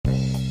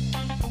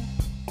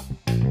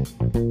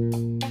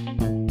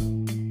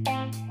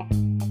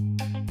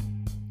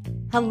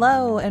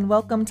Hello, and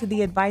welcome to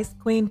the Advice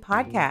Queen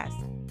podcast.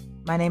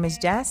 My name is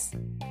Jess,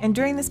 and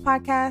during this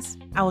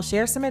podcast, I will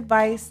share some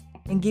advice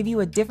and give you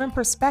a different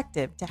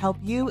perspective to help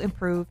you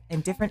improve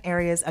in different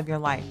areas of your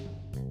life.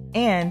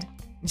 And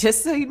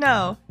just so you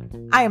know,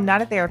 I am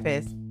not a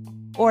therapist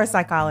or a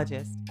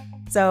psychologist.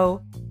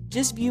 So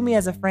just view me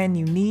as a friend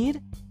you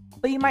need,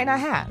 but you might not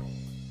have.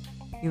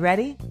 You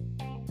ready?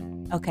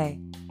 Okay,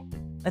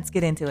 let's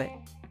get into it.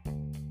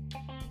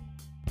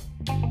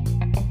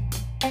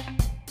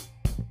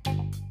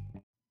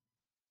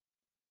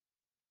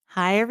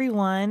 Hi,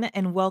 everyone,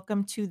 and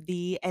welcome to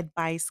the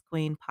Advice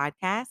Queen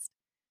podcast.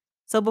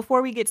 So,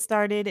 before we get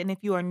started, and if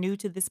you are new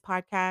to this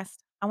podcast,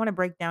 I want to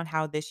break down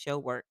how this show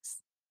works.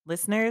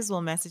 Listeners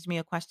will message me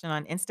a question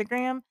on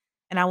Instagram,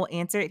 and I will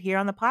answer it here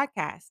on the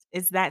podcast.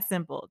 It's that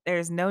simple.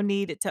 There's no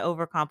need to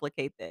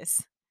overcomplicate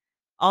this.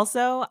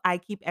 Also, I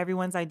keep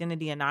everyone's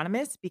identity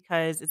anonymous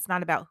because it's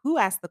not about who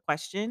asked the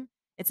question,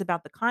 it's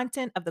about the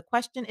content of the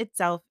question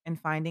itself and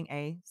finding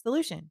a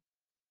solution.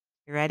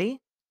 You ready?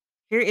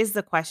 Here is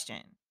the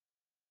question.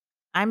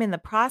 I'm in the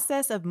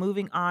process of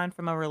moving on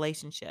from a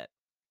relationship.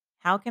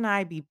 How can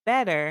I be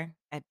better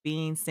at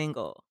being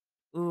single?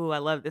 Ooh, I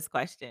love this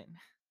question.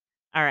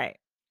 All right,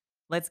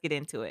 let's get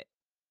into it.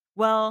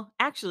 Well,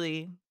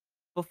 actually,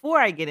 before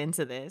I get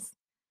into this,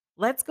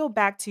 let's go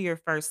back to your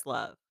first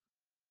love,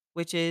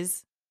 which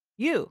is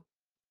you.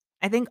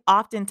 I think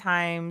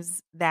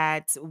oftentimes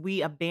that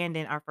we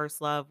abandon our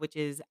first love, which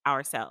is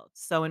ourselves.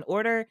 So, in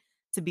order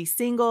to be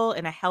single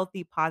in a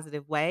healthy,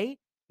 positive way,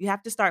 you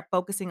have to start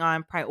focusing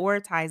on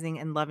prioritizing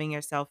and loving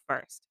yourself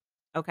first.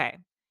 Okay.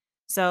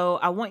 So,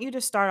 I want you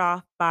to start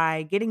off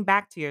by getting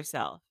back to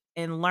yourself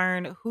and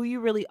learn who you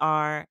really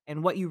are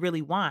and what you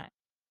really want.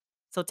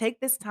 So take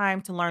this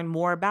time to learn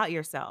more about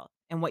yourself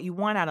and what you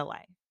want out of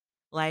life.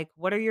 Like,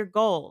 what are your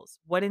goals?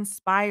 What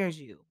inspires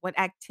you? What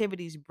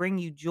activities bring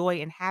you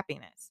joy and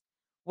happiness?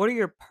 What are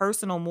your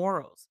personal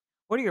morals?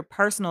 What are your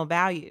personal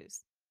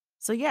values?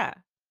 So, yeah,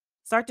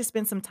 start to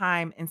spend some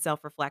time in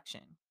self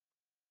reflection.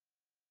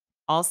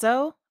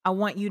 Also, I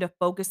want you to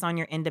focus on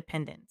your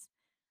independence.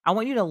 I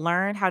want you to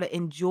learn how to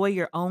enjoy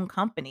your own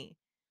company.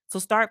 So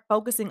start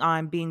focusing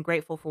on being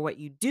grateful for what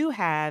you do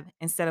have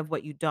instead of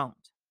what you don't.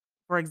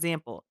 For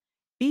example,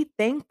 be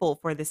thankful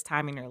for this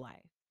time in your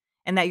life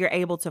and that you're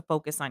able to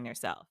focus on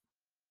yourself.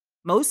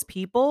 Most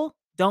people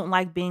don't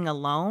like being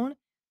alone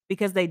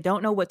because they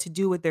don't know what to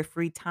do with their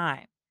free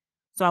time.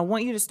 So I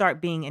want you to start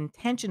being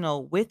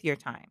intentional with your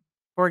time.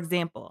 For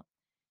example,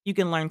 you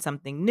can learn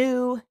something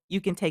new,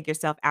 you can take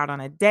yourself out on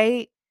a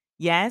date.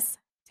 Yes,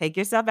 take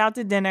yourself out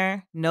to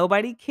dinner.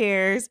 Nobody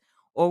cares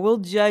or will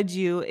judge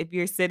you if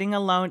you're sitting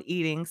alone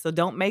eating. So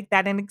don't make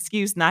that an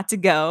excuse not to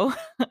go.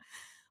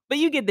 But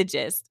you get the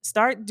gist.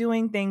 Start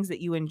doing things that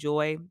you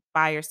enjoy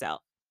by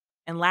yourself.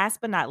 And last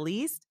but not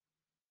least,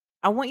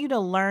 I want you to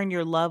learn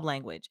your love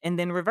language and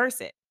then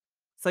reverse it.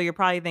 So you're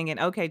probably thinking,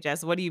 okay,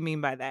 Jess, what do you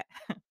mean by that?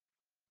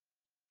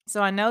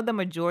 So I know the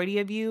majority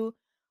of you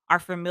are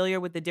familiar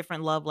with the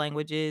different love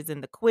languages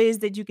and the quiz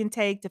that you can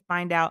take to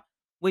find out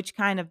which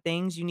kind of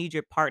things you need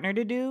your partner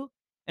to do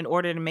in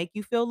order to make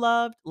you feel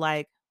loved,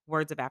 like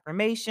words of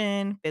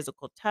affirmation,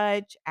 physical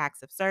touch,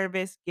 acts of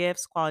service,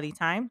 gifts, quality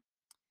time.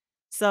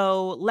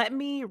 So let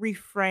me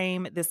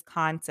reframe this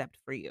concept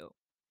for you.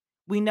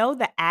 We know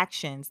the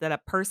actions that a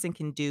person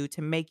can do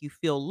to make you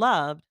feel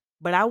loved,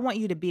 but I want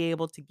you to be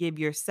able to give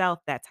yourself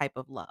that type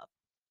of love.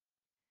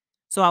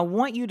 So I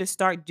want you to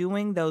start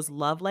doing those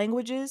love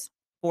languages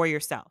for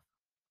yourself.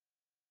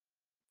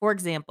 For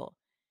example,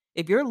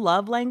 if your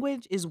love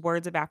language is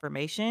words of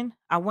affirmation,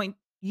 I want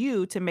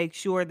you to make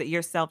sure that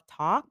your self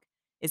talk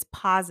is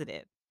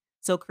positive.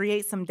 So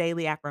create some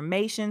daily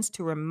affirmations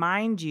to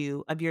remind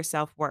you of your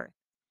self worth.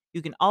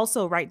 You can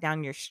also write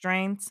down your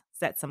strengths,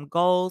 set some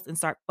goals, and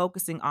start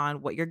focusing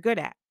on what you're good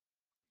at.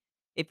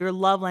 If your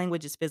love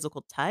language is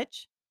physical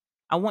touch,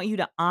 I want you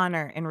to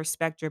honor and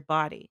respect your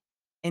body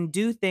and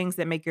do things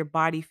that make your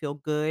body feel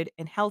good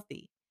and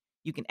healthy.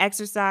 You can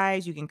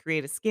exercise, you can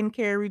create a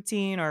skincare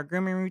routine or a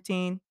grooming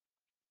routine.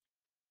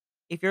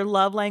 If your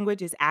love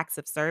language is acts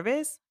of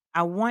service,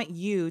 I want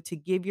you to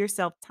give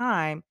yourself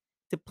time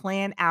to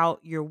plan out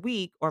your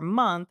week or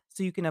month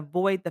so you can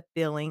avoid the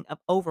feeling of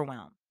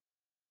overwhelm.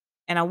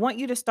 And I want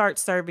you to start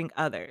serving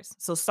others.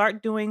 So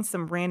start doing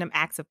some random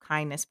acts of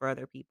kindness for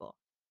other people.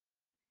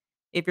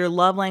 If your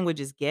love language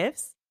is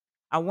gifts,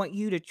 I want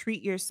you to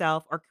treat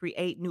yourself or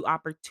create new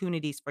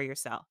opportunities for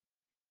yourself.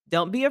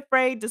 Don't be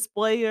afraid to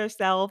spoil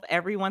yourself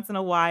every once in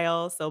a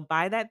while. So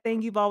buy that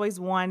thing you've always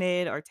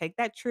wanted or take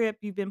that trip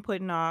you've been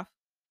putting off.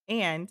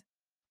 And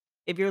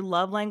if your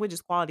love language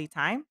is quality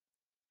time,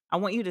 I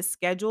want you to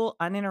schedule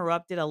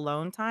uninterrupted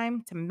alone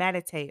time to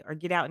meditate or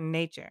get out in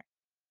nature.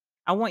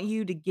 I want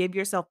you to give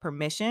yourself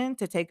permission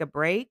to take a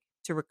break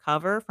to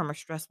recover from a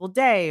stressful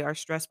day or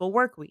stressful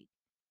work week.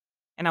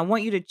 And I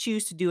want you to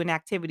choose to do an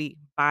activity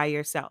by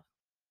yourself.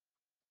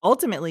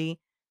 Ultimately,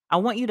 I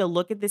want you to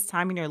look at this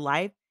time in your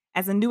life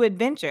as a new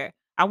adventure.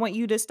 I want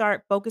you to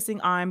start focusing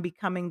on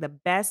becoming the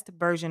best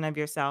version of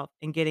yourself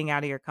and getting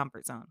out of your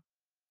comfort zone.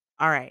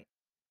 All right.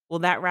 Well,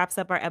 that wraps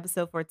up our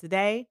episode for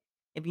today.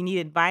 If you need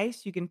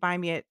advice, you can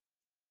find me at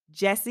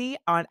Jessie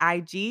on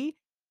IG,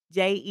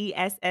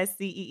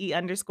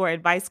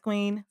 JESSCEE_advice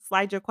queen.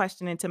 Slide your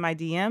question into my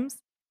DMs.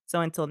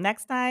 So until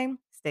next time,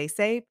 stay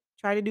safe.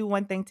 Try to do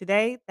one thing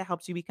today that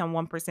helps you become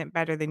 1%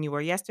 better than you were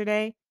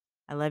yesterday.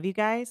 I love you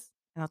guys,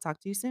 and I'll talk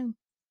to you soon.